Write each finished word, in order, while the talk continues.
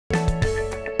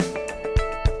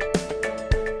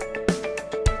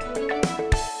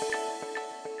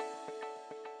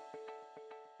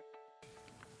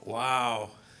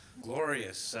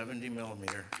a 70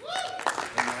 millimeter.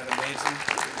 Isn't that amazing?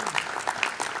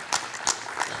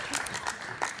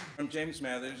 I'm James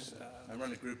Mathers. I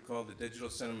run a group called the Digital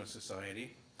Cinema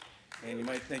Society. And you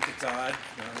might think it's odd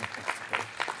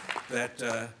that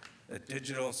a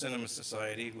Digital Cinema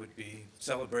Society would be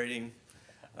celebrating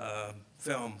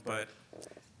film, but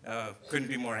couldn't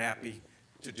be more happy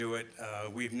to do it.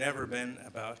 We've never been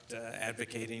about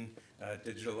advocating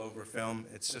digital over film.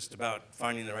 It's just about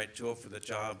finding the right tool for the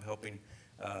job, helping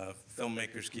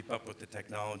filmmakers keep up with the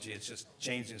technology. It's just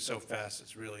changing so fast,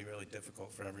 it's really, really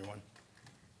difficult for everyone.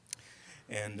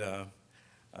 And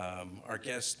our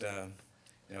guest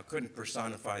couldn't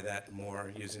personify that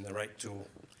more using the right tool.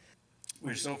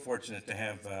 We're so fortunate to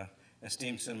have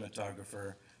esteemed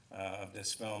cinematographer of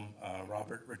this film,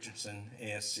 Robert Richardson,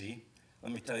 ASC.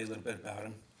 Let me tell you a little bit about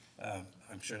him.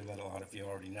 I'm sure that a lot of you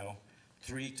already know.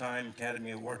 3-time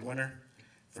Academy Award winner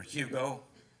for Hugo,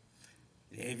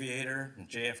 The Aviator, and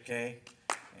JFK,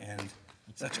 and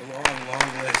such a long,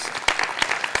 long list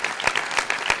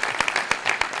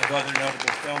of other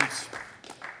notable films.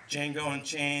 Django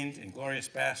Unchained,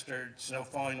 Inglourious Bastard, Snow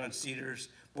Falling on Cedars,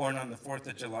 Born on the 4th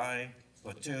of July,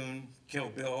 Platoon, Kill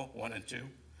Bill 1 and 2,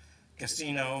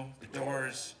 Casino, The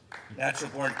Doors, Natural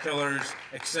Born Killers,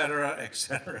 etc.,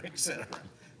 etc., etc.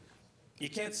 You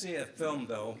can't see a film,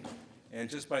 though, and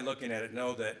just by looking at it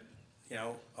know that,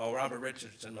 oh, Robert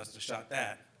Richardson must have shot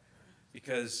that,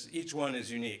 because each one is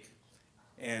unique.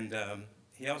 And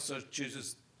he also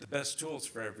chooses the best tools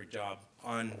for every job.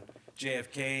 On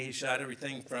JFK, he shot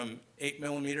everything from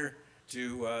 8mm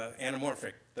to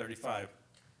anamorphic 35.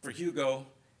 For Hugo,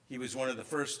 he was one of the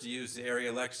first to use the Arri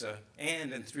Alexa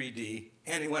and in 3D,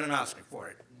 and he won an Oscar for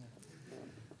it.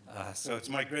 So it's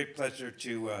my great pleasure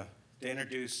to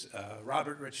introduce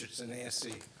Robert Richardson,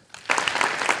 ASC.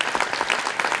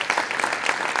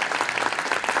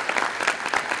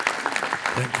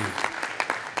 Thank you.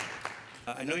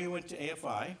 I know you went to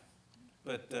AFI,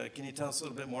 but can you tell us a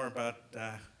little bit more about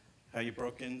how you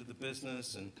broke into the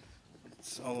business and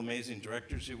all amazing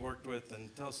directors you worked with,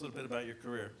 and tell us a little bit about your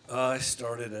career. I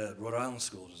started at Rhode Island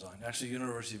School of Design, actually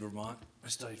University of Vermont. I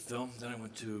studied film, then I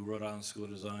went to Rhode Island School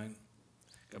of Design,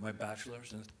 got my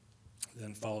bachelor's, and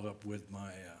then followed up with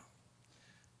my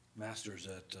master's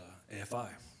at AFI.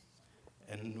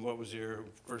 And what was your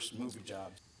first movie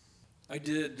job? I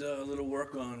did a little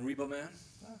work on Repo Man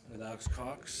with Alex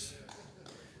Cox.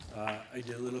 I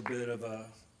did a little bit of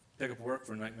pickup work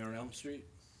for Nightmare on Elm Street.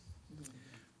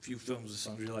 A few films with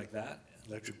songs like that,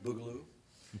 Electric Boogaloo,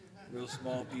 real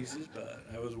small pieces, but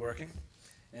I was working.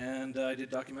 And I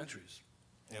did documentaries.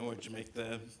 And when did you make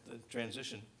the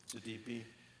transition to DP?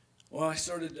 Well, I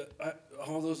started,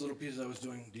 all those little pieces I was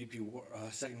doing DP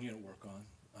second unit work on.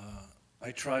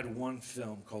 I tried one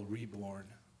film called Reborn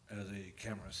as a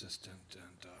camera assistant,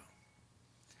 and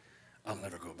I'll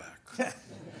never go back.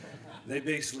 They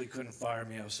basically couldn't fire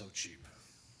me, I was so cheap.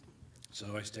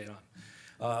 So I stayed on.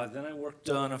 Then I worked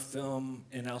on a film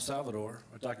in El Salvador,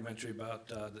 a documentary about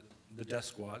the death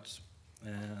squads,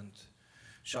 and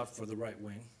shot for the right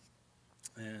wing.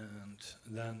 And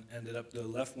then ended up the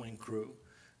left wing crew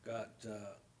got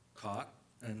caught,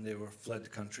 and they fled the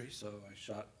country, so I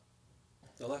shot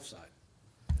the left side.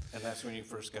 And that's when you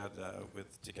first got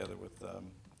together with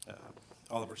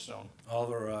Oliver Stone.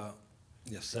 Oliver,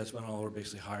 yes, that's when Oliver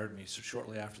basically hired me, so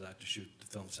shortly after that, to shoot the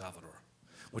film Salvador,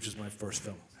 which is my first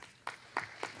film.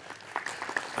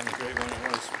 And a great one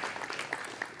it was.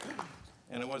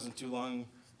 And it wasn't too long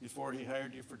before he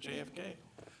hired you for JFK.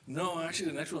 No, actually,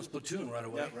 the next one was Platoon right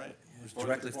away. Yeah, right. It was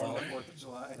directly following. Born on the 4th of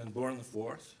July. And Born on the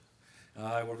 4th.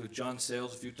 I worked with John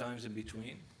Sayles a few times in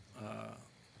between,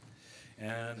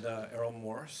 and Errol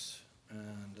Morris,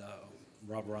 and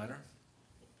Rob Reiner.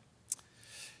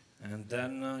 And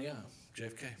then, yeah,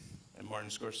 JFK. And Martin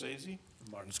Scorsese.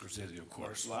 Martin Scorsese, of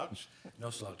course. No slouch. No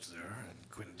slouch there, and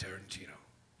Quentin Tarantino.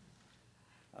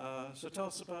 So tell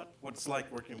us about what it's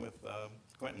like working with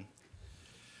Quentin.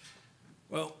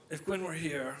 Well, if Quentin were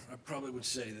here, I probably would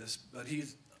say this, but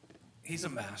he's a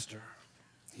master.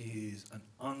 He's an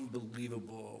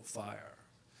unbelievable fire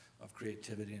of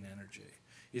creativity and energy.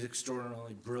 He's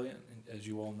extraordinarily brilliant, as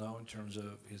you all know, in terms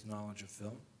of his knowledge of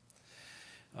film.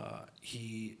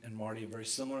 He and Marty are very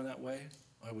similar in that way.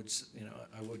 I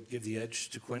would give the edge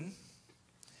to Quentin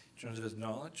in terms of his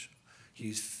knowledge.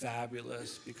 He's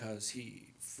fabulous because he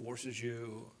forces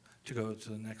you to go to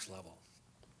the next level.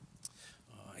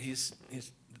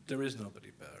 There is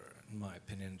nobody better, in my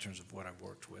opinion, in terms of what I've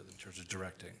worked with, in terms of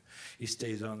directing. He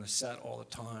stays on the set all the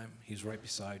time. He's right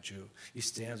beside you. He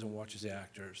stands and watches the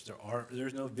actors.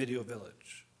 There's no video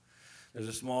village. There's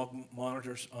a small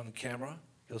monitor on the camera.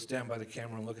 He'll stand by the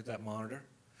camera and look at that monitor.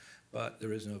 but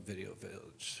there is no video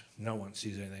village. No one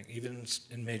sees anything. Even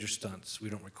in major stunts, we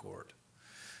don't record.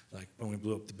 Like when we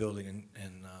blew up the building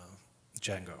in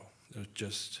Django, there was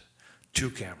just 2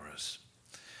 cameras.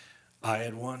 I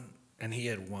had one, and he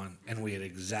had one, and we had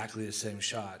exactly the same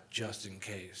shot, just in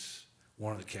case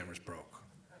one of the cameras broke.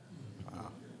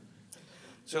 Wow.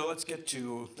 So let's get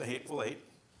to The Hateful Eight.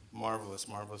 Marvelous,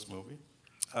 marvelous movie.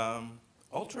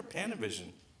 Ultra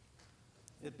Panavision.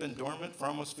 It'd been dormant for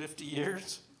almost 50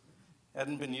 years.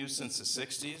 Hadn't been used since the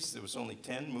 60s. There was only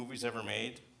 10 movies ever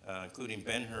made, including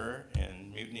Ben-Hur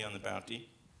and Mutiny on the Bounty.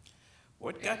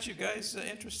 What got you guys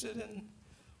interested in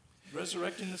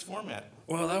resurrecting this format?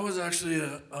 Well, that was actually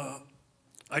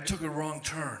I took a wrong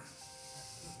turn.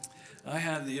 I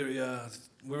had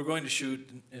we were going to shoot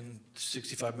in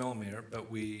 65 millimeter,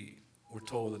 but we were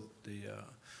told that the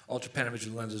Ultra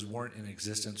Panavision lenses weren't in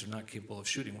existence or not capable of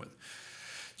shooting with.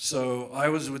 So I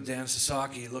was with Dan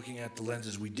Sasaki looking at the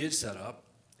lenses we did set up,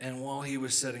 and while he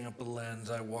was setting up a lens,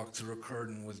 I walked through a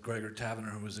curtain with Gregor Tavener,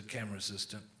 who was a camera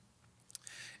assistant,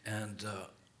 and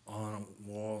on a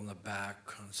wall in the back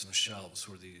on some shelves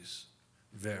were these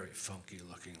very funky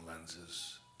looking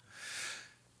lenses.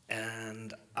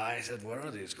 And I said, what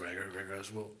are these, Gregor? Gregor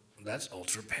goes, well, that's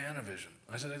Ultra Panavision.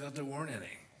 I said, I thought there weren't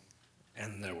any.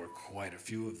 And there were quite a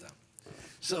few of them.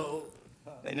 So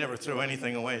they never throw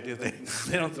anything away, do they?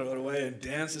 They don't throw it away. And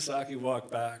Dan Sasaki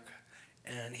walked back,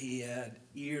 and he had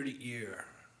ear-to-ear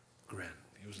grin.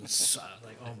 He was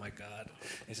like, oh, my God.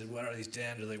 He said, what are these,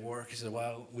 Dan? Do they work? He said,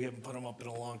 well, we haven't put them up in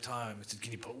a long time. I said,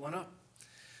 can you put one up?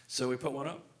 So we put one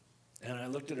up, and I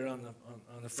looked at it on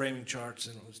the framing charts,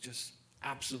 and it was just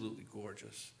absolutely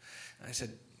gorgeous. And I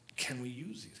said, can we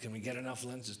use these? Can we get enough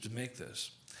lenses to make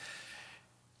this?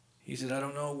 He said, I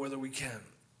don't know whether we can.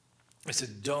 I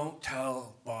said, don't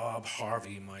tell Bob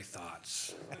Harvey my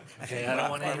thoughts. Okay, I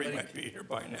don't want anybody. Harvey might be here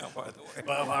by now, by the way.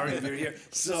 Bob Harvey, if you're here.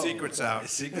 So, secret's out.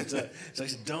 Secret's out. So I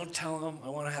said, don't tell him. I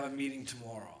want to have a meeting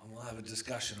tomorrow, and we'll have a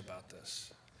discussion about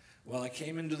this. Well, I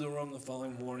came into the room the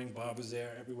following morning. Bob was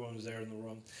there. Everyone was there in the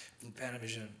room from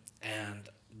Panavision, and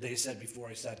they said before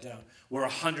I sat down, we're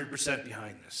 100%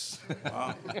 behind this.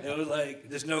 Wow. It was like,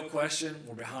 there's no question,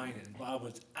 we're behind it. And Bob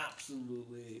was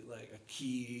absolutely like a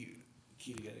key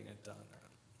to getting it done.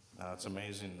 It's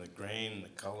amazing, the grain, the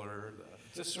color,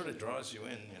 it just sort of draws you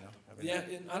in, you know. Yeah,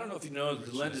 and I don't know if you know,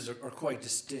 the lenses are quite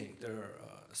distinct.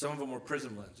 Some of them were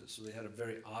prism lenses, so they had a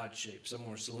very odd shape. Some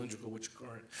were cylindrical, which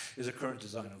is a current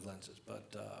design of lenses.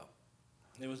 But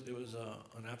it was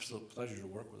an absolute pleasure to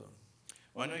work with them.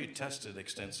 Well, I know you tested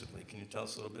extensively. Can you tell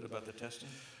us a little bit about the testing?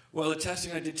 Well, the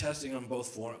testing, I did testing on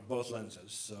both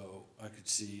lenses, so I could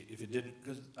see if it didn't,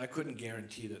 because I couldn't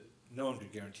guarantee that, no one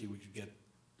could guarantee we could get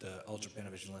the Ultra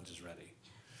Panavision lenses ready.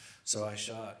 So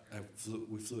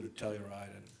we flew to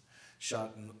Telluride and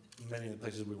shot in many of the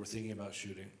places we were thinking about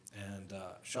shooting, and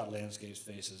shot landscapes,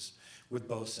 faces, with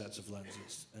both sets of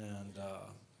lenses. And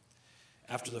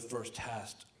after the first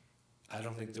test, I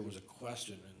don't think there was a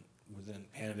question within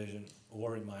Panavision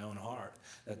or in my own heart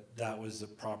that was the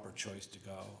proper choice to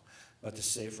go. But the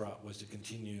safe route was to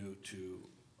continue to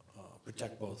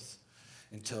protect both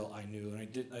until I knew, and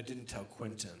I didn't tell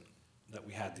Quentin that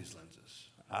we had these lenses.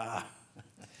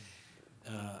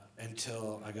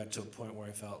 Until I got to a point where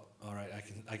I felt, all right,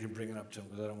 I can bring it up to him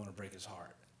because I don't want to break his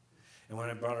heart. And when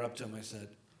I brought it up to him, I said,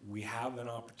 we have an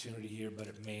opportunity here, but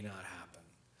it may not happen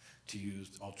to use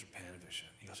Ultra Panavision.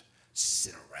 He goes,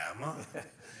 Cinerama?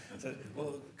 I said,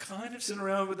 well, kind of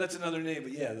Cinerama, but that's another name.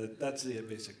 But yeah, that's the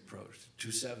basic approach,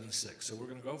 276. So we're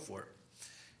going to go for it.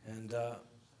 And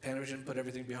Panavision put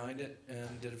everything behind it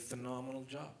and did a phenomenal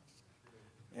job.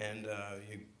 And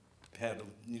you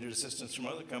needed assistance from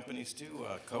other companies too,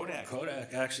 Kodak.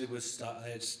 Kodak actually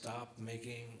they had stopped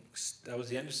making, that was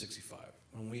the end of 65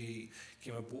 when we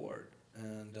came aboard.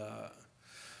 And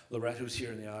Lorette, who's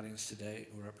here in the audience today,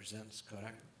 who represents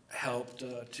Kodak, helped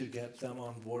to get them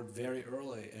on board very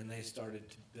early, and they started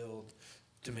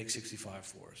to make 65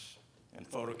 for us. And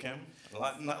FotoKem,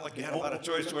 not like you had a lot of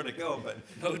choice where to go, but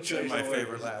no choice. My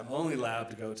favorite lab. Only lab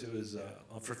to go to is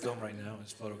for film right now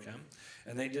is FotoKem,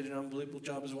 and they did an unbelievable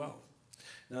job as well.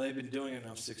 Now they've been doing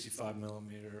enough 65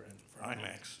 millimeter and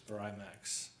for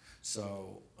IMAX.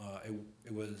 So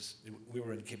we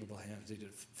were in capable hands. They did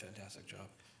a fantastic job.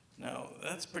 Now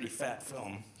that's pretty fat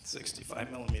film,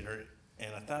 65 millimeter,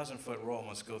 and 1,000-foot roll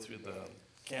must go through the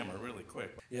camera really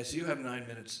quick. Yeah, so you have 9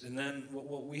 minutes, and then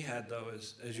what we had though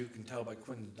is, as you can tell by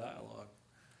Quentin's dialogue,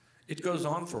 it goes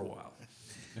on for a while,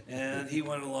 and he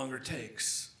wanted longer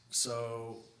takes.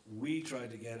 So we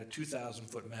tried to get a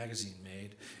 2,000-foot magazine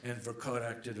made, and for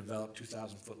Kodak to develop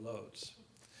 2,000-foot loads.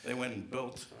 They went and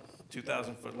built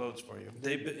 2,000-foot loads for you.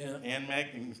 Yeah. And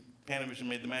Panavision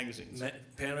made the magazines.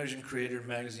 Panavision created a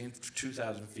magazine for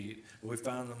 2,000 feet, but we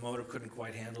found the motor couldn't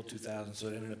quite handle 2,000, so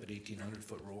it ended up at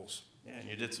 1,800-foot rolls. Yeah, and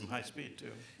you did some high speed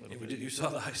too. Yeah, we did, you saw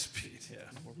the high speed, yeah.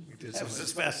 We did That was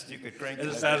as fast as you could crank it.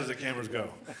 as fast as the cameras go.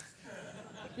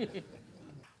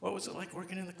 What was it like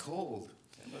working in the cold?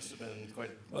 It must have been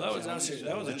quite. Well, that was challenge. actually,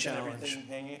 that was a Didn't challenge.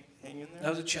 everything hang in there? That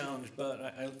was a challenge,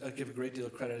 but I give a great deal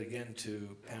of credit again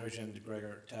to Panavision and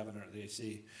Gregor Taverner at the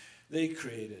AC. They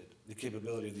created the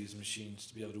capability of these machines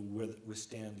to be able to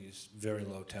withstand these very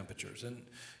low temperatures. And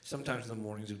sometimes in the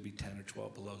mornings it would be 10 or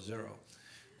 12 below zero.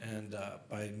 And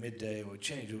by midday it would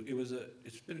change.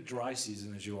 It's been a dry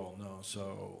season, as you all know,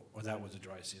 or that was a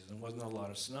dry season. There wasn't a lot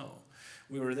of snow.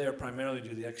 We were there primarily to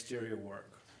do the exterior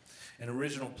work. An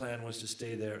original plan was to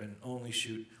stay there and only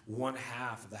shoot one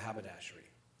half of the haberdashery.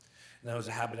 And that was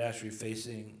the haberdashery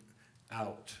facing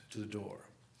out to the door.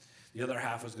 The other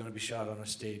half was going to be shot on a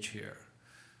stage here.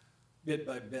 Bit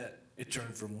by bit, it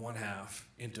turned from one half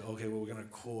into, okay, well, we're going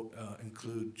to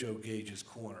include Joe Gage's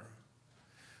corner.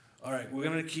 All right, we're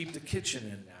going to keep the kitchen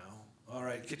in now. All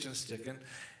right, kitchen's sticking,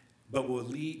 but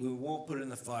we won't put it in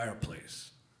the fireplace.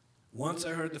 Once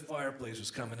I heard the fireplace was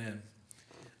coming in,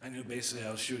 I knew basically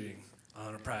I was shooting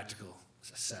on a practical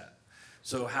set.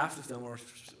 So half the film, or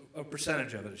a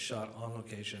percentage of it, is shot on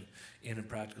location in a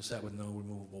practical set with no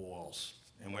removable walls.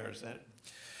 And where is that?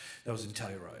 That was in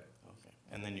Telluride. Okay.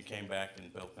 And then you came back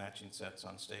and built matching sets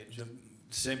on stage? The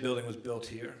same building was built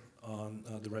here on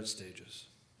the red stages.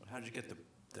 How did you get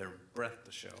their breath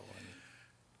to show?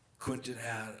 Quentin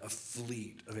had a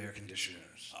fleet of air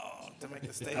conditioners. Oh, to make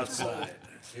the stage outside.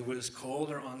 It was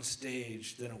colder on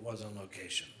stage than it was on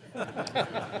location.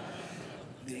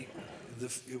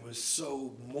 It was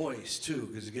so moist too,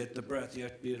 because to get the breath, you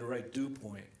have to be at the right dew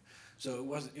point. So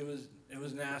it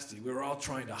was nasty. We were all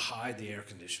trying to hide the air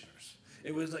conditioners.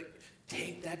 It was like,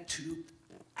 take that tube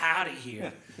out of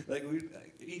here.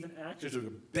 Even actors were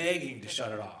begging to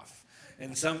shut it off.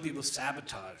 And some people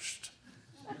sabotaged.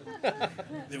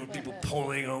 There were people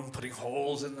pulling them, putting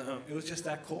holes in them. It was just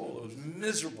that cold. It was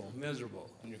miserable, miserable.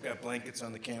 And you've got blankets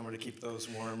on the camera to keep those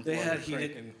warm. They had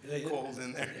heated, cold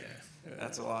in there. Yeah.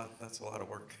 That's a lot of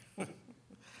work.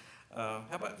 How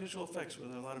about visual effects? Were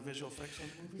there a lot of visual effects in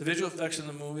the movie? The visual effects in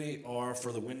the movie are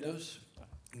for the windows,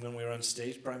 when we were on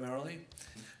stage primarily.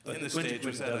 But in the stage,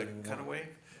 was that a cutaway?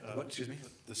 What, excuse me?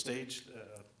 The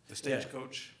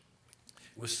stagecoach?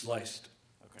 It was sliced.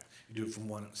 Okay. You do it from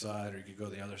one side, or you could go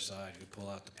the other side. You could pull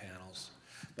out the panels.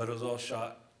 But it was all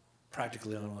shot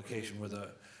practically on location with a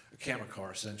camera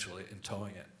car, essentially, and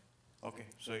towing it. Okay,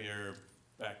 so you're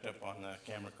backed up on the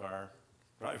camera car,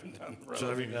 driving down the road.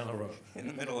 Driving down the road. In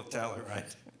the middle of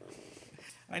Telluride.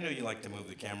 I know you like to move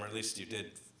the camera, at least you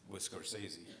did with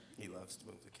Scorsese. He loves to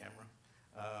move the camera.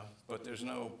 But there's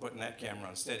no putting that camera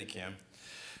on Steadicam.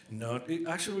 No,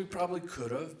 actually we probably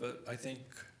could have, but I think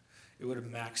it would have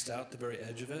maxed out the very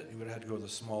edge of it. You would have had to go with a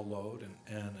small load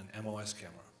and an MOS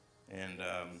camera. And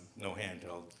no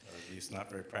handheld, or at least not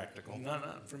very practical.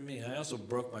 Not for me. I also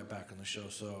broke my back on the show,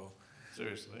 so.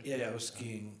 Seriously? Yeah, I was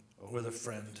skiing with a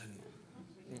friend,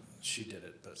 and she did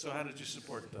it. But. So how did you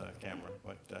support the camera?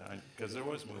 Because there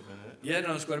was movement in it. Yeah,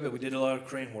 no, it's quite a bit. We did a lot of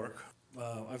crane work.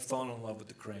 I've fallen in love with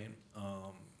the crane.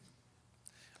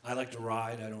 I like to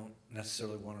ride. I don't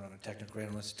necessarily want it on a Technicrane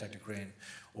unless the Technicrane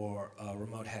or a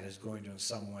remote head is going to in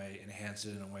some way enhance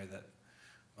it in a way that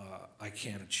I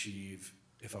can't achieve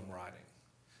if I'm riding.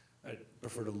 I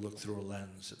prefer to look through a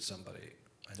lens at somebody.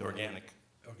 It's organic.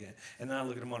 Okay, and then I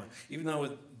look at a monitor. Even though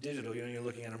with digital, you're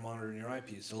looking at a monitor in your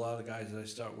eyepiece. A lot of the guys that I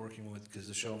start working with, because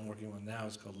the show I'm working with now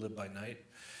is called Live by Night,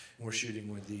 and we're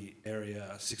shooting with the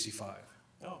Area 65.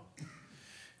 Oh.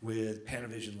 With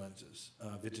Panavision lenses,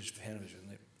 vintage Panavision.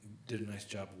 They did a nice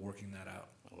job of working that out.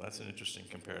 Well, that's an interesting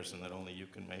comparison that only you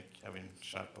can make, having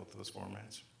shot both those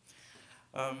formats.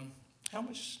 How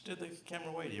much did the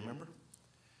camera weigh? Do you remember?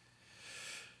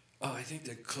 I think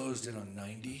they closed in on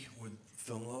 90 with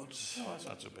film loads. Oh, that's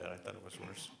not so bad. I thought it was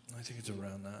worse. I think it's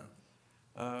around that.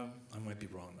 I might be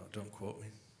wrong, though. Don't quote me.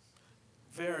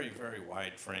 Very, very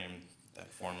wide frame,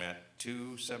 that format.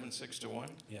 2.76 to 1?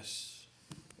 Yes.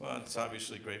 Well, it's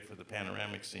obviously great for the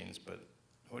panoramic scenes, but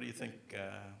what do you think,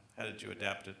 how did you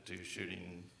adapt it to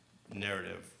shooting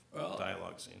narrative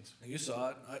dialogue scenes? You saw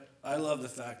it. I love the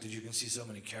fact that you can see so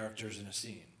many characters in a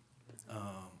scene.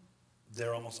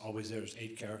 They're almost always there. There's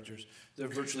 8 characters. They're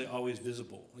virtually always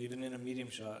visible. Even in a medium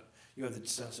shot, you have the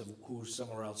sense of who's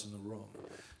somewhere else in the room.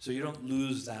 So you don't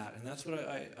lose that. And that's what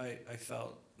I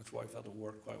felt. That's why I felt it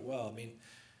worked quite well. I mean,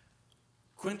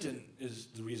 Quentin is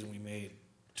the reason we made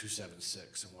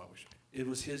 276 and why we should. It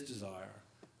was his desire.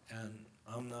 And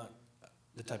I'm not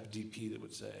the type of DP that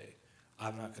would say,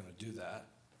 I'm not going to do that.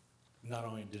 Not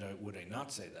only would I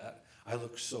not say that, I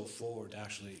look so forward to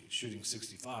actually shooting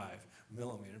 65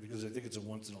 millimeter because I think it's a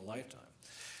once in a lifetime.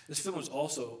 This film was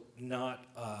also not,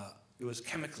 it was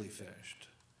chemically finished.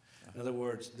 In other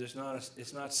words,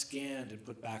 it's not scanned and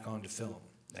put back onto film.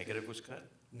 Negative was cut?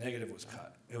 Negative was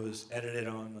cut. It was edited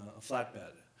on a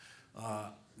flatbed.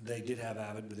 They did have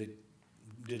Avid, but they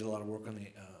did a lot of work on the,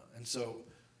 and so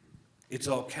it's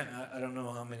all, I don't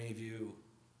know how many of you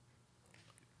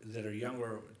that are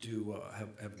younger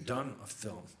have done a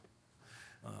film.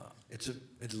 It's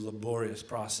a laborious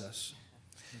process.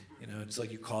 You know, it's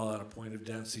like you call out a point of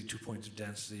density, 2 points of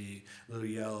density, a little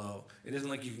yellow. It isn't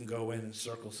like you can go in and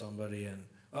circle somebody and,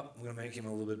 oh, I'm going to make him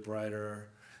a little bit brighter.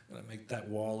 I'm going to make that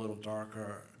wall a little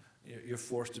darker. You're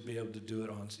forced to be able to do it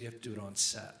on, you have to do it on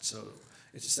set. So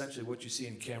it's essentially what you see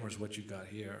in camera is what you got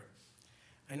here.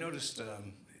 I noticed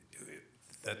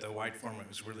that the wide format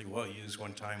was really well used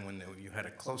one time when you had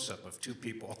a close-up of two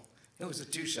people. It was a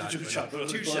two-shot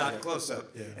close-up,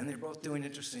 yeah. And they're both doing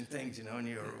interesting things, you know, and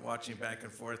you were watching back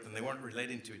and forth, and they weren't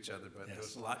relating to each other, but there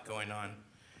was a lot going on.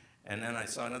 And then I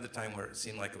saw another time where it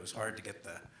seemed like it was hard to get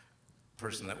the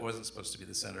person that wasn't supposed to be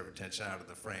the center of attention out of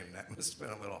the frame. That must have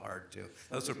been a little hard, too.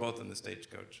 Those were both in the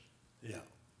Stagecoach. Yeah,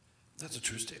 that's a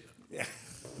true statement. Yeah.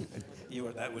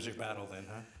 That was your battle then,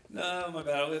 huh? No, my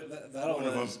battle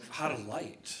was how to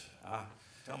light.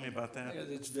 Tell me about that.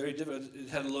 It's very difficult. It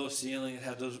had a low ceiling. It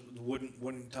had those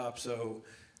wooden tops. So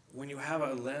when you have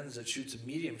a lens that shoots a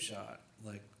medium shot,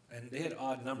 and they had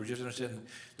odd numbers. You have to understand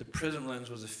the prism lens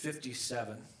was a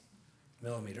 57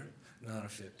 millimeter, not a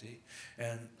 50,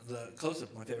 and the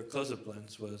close-up, my favorite close-up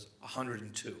lens was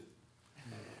 102.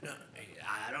 Now,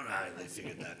 I don't know how they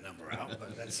figured that number out,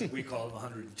 but we call it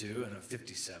 102 and a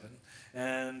 57.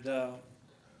 And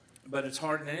but it's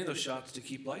hard in any of those shots to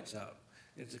keep lights out.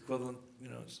 It's equivalent, you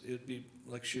know, it'd be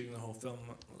like shooting the whole film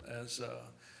as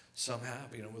some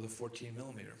have, you know, with a 14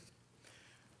 millimeter.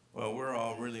 Well, we're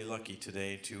all really lucky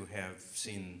today to have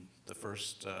seen the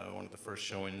first, one of the first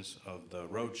showings of the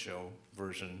roadshow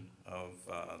version of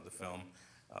the film.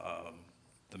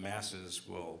 The masses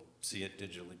will see it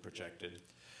digitally projected.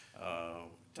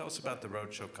 Tell us about the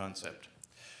roadshow concept.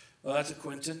 Well, that's a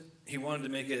Quentin. He wanted to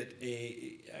make it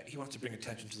he wants to bring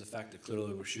attention to the fact that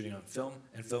clearly we're shooting on film,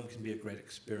 and film can be a great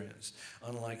experience,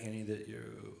 unlike any that you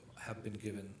have been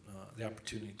given the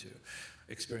opportunity to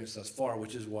experience thus far,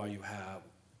 which is why you have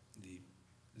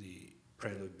the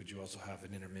prelude, but you also have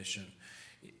an intermission.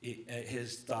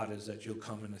 His thought is that you'll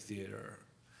come in a theater,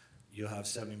 you'll have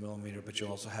 70 millimeter, but you'll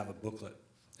also have a booklet.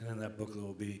 And in that booklet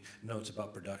will be notes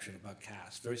about production, about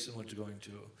cast, very similar to going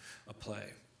to a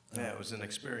play. Yeah, it was an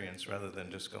experience rather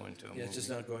than just going to a movie. Yeah, it's just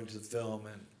not going to the film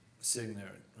and sitting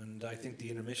there. And I think the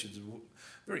intermission is a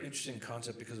very interesting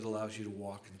concept because it allows you to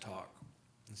walk and talk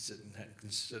and sit and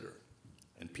consider.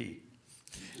 And pee.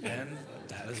 And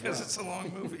that as because well. it's a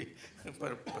long movie,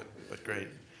 but great.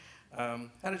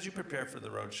 How did you prepare for the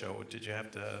roadshow? Did you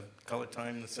have to color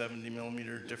time the 70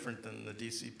 millimeter different than the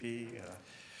DCP?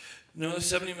 No, the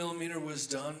 70 millimeter was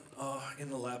done in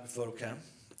the lab at FotoKem.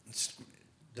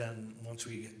 Then once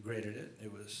we graded it,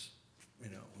 it was, you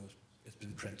know, it's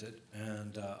been printed,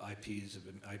 and IPs have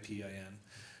been IPIN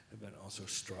have been also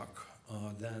struck.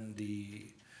 Then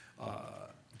the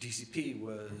DCP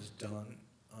was done.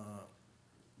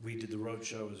 We did the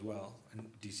roadshow as well, and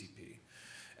DCP,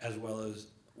 as well as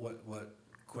what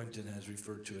Quentin has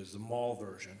referred to as the mall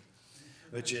version,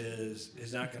 which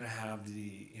is not going to have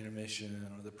the intermission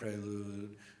or the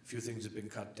prelude. A few things have been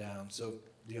cut down, so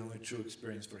the only true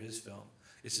experience for his film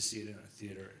is to see it in a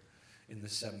theater in the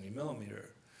 70 millimeter.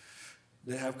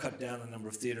 They have cut down the number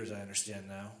of theaters, I understand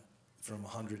now, from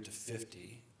 100 to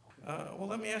 50. Well,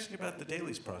 let me ask you about the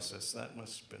dailies process. That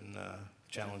must have been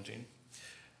challenging.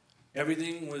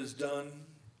 Everything was done,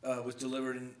 was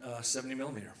delivered in 70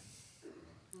 millimeter.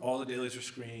 All the dailies were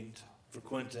screened for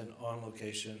Quentin on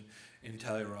location in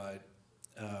Telluride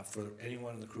for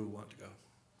anyone in the crew who wanted to go.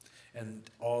 And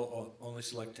only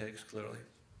select takes, clearly.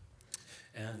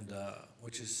 And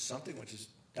which is something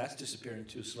that's disappearing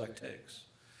too, select takes.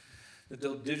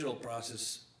 The digital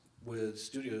process with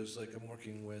studios, like I'm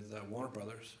working with Warner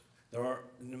Brothers,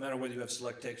 no matter whether you have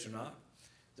select takes or not,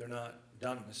 they're not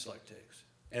done as select takes.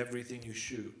 Everything you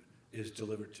shoot is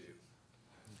delivered to you,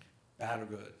 bad or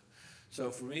good.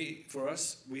 So for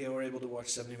us, we were able to watch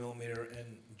 70 millimeter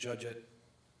and judge it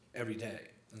every day.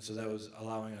 And so that was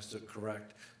allowing us to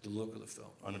correct the look of the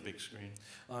film. On a big screen?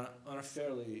 On a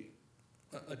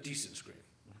a decent screen.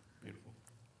 Beautiful.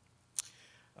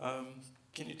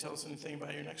 Can you tell us anything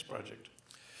about your next project?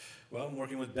 Well, I'm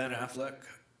working with Ben Affleck,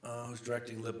 who's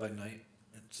directing Live by Night.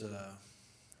 It's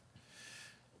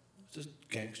just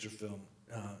gangster film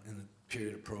in the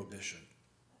period of Prohibition.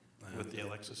 With the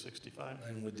Alexa 65?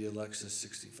 And with the Alexa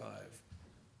 65.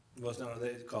 Well, no,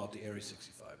 they call it the Arri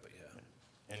 65, but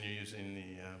yeah. And you're using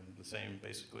the same,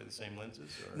 basically the same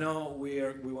lenses? Or? No, we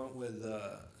went with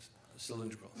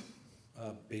cylindrical,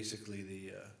 basically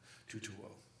the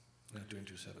 220, not doing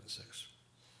 276.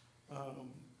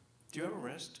 Do you ever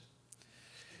rest?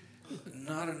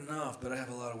 Not enough, but I have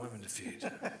a lot of women to feed.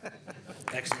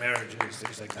 Ex-marriages,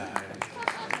 things like that.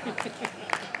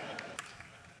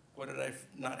 What did I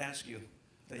not ask you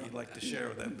that you'd like to share?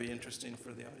 Would that be interesting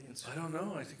for the audience? I don't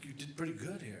know. I think you did pretty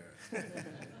good here.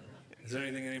 Is there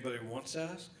anything anybody wants to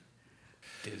ask?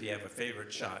 Did you have a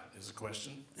favorite shot is the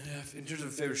question? Yeah, in terms of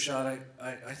a favorite shot,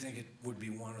 I think it would be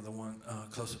one of the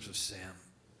close-ups of Sam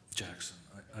Jackson.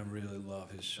 I really love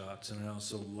his shots, and I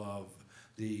also love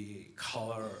the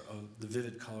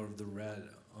vivid color of the red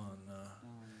on,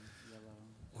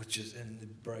 which is in the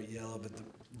bright yellow, but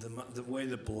the way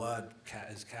the blood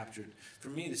is captured. For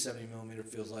me, the 70mm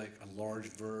feels like a large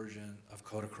version of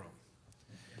Kodachrome.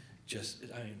 Just,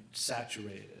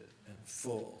 saturated and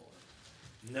full.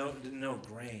 No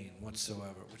grain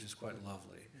whatsoever, which is quite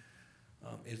lovely.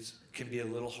 It can be a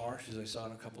little harsh, as I saw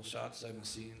in a couple shots I've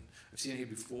seen it here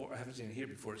before. I haven't seen it here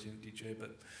before, I've seen it DJ,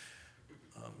 but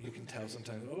you can tell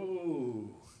sometimes, oh.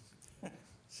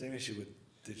 Same issue with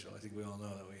digital. I think we all know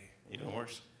that Even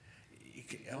worse?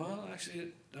 Well,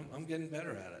 actually, I'm getting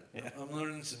better at it. Yeah. I'm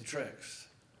learning some tricks.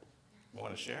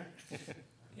 Want to share?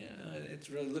 Yeah, it's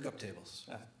really lookup tables.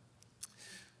 Ah.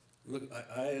 Look,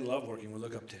 I love working with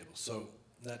lookup tables. So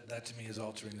that to me is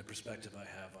altering the perspective I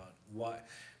have on why.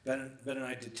 Ben and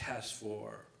I did tests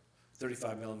for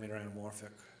 35mm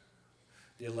anamorphic,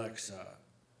 the Alexa,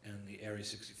 and the Arri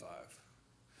 65.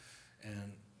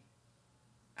 And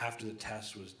after the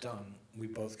test was done, we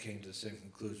both came to the same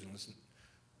conclusion.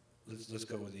 Let's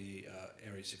go with the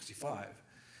Arri 65.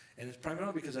 And it's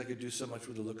primarily because I could do so much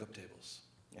with the lookup tables.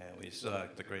 Yeah, we saw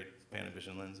the great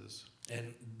Panavision lenses.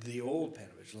 And the old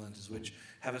Panavision lenses, which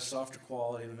have a softer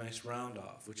quality and a nice round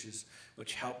off,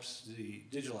 which helps the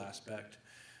digital aspect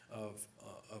of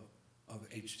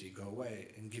HD go away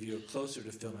and give you a closer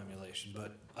to film emulation.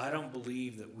 But I don't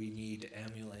believe that we need to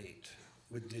emulate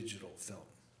with digital film.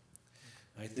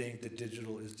 I think that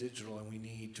digital is digital, and we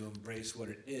need to embrace what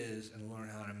it is and learn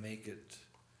how to make it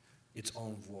its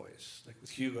own voice. Like with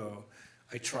Hugo,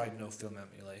 I tried no film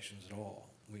emulations at all.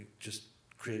 We just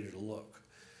created a look.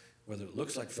 Whether it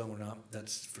looks like film or not,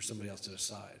 that's for somebody else to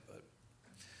decide. But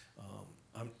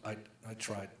I'm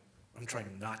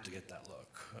trying not to get that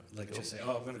look. Like just say,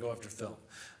 oh, I'm going to go after film.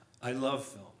 I love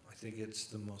film. I think it's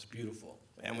the most beautiful.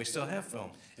 And we still have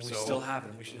film. And we still have it,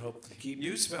 and we should hope to keep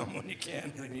use film when you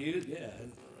can. Yeah,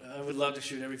 and I would love to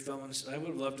shoot every film. I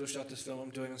would love to have shot this film I'm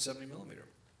doing on 70mm,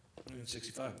 even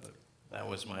 65. But that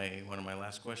was one of my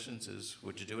last questions: is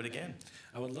would you do it again?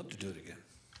 I would love to do it again.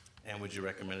 And would you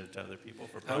recommend it to other people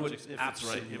for I would projects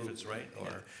if it's right? Or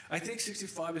yeah. I think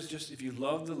 65 is just if you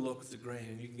love the look of the grain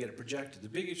and you can get it projected. The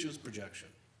big issue is projection,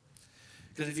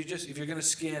 because if you're going to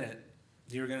scan it,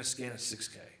 you're going to scan it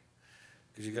 6K,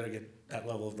 because you got to get that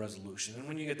level of resolution. And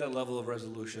when you get that level of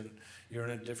resolution, you're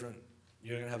going to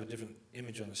have a different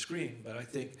image on the screen. But I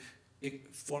think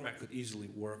format could easily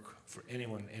work for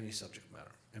anyone, any subject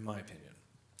matter, in my opinion.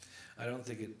 I don't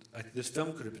think this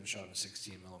film could have been shot in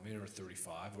 16mm or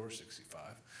 35 or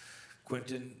 65.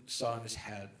 Quentin saw in his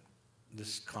head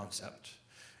this concept,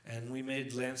 and we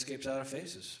made landscapes out of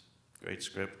faces. Great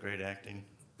script, great acting.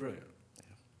 Brilliant.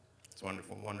 Yeah. It's a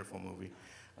wonderful, wonderful movie.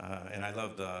 And I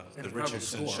love the incredible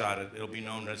Richardson score. shot. It'll be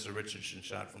known as the Richardson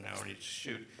shot from now on. You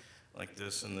shoot like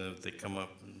this, and they come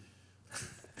up and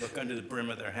look under the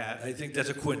brim of their hat. I think that's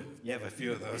a Quentin. You have a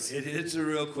few of those. It's a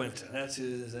real Quentin. That's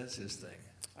his thing.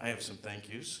 I have some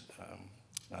thank yous,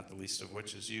 not the least of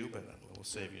which is you, but we'll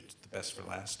save you the best for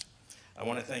last. I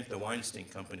want to thank the Weinstein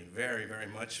Company very, very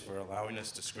much for allowing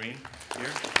us to screen here.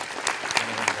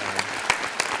 And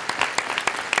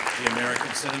the American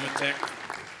Cinematheque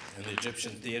and the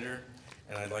Egyptian Theater.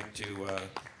 And I'd like to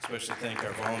especially thank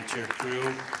our volunteer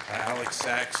crew, Alex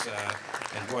Sachs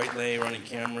and Dwight Lay running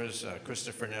cameras,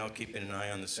 Christopher Nell keeping an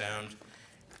eye on the sound,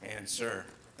 and sir,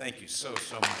 thank you so much.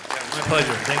 My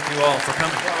pleasure. Thank you all for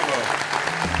coming.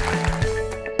 Bravo.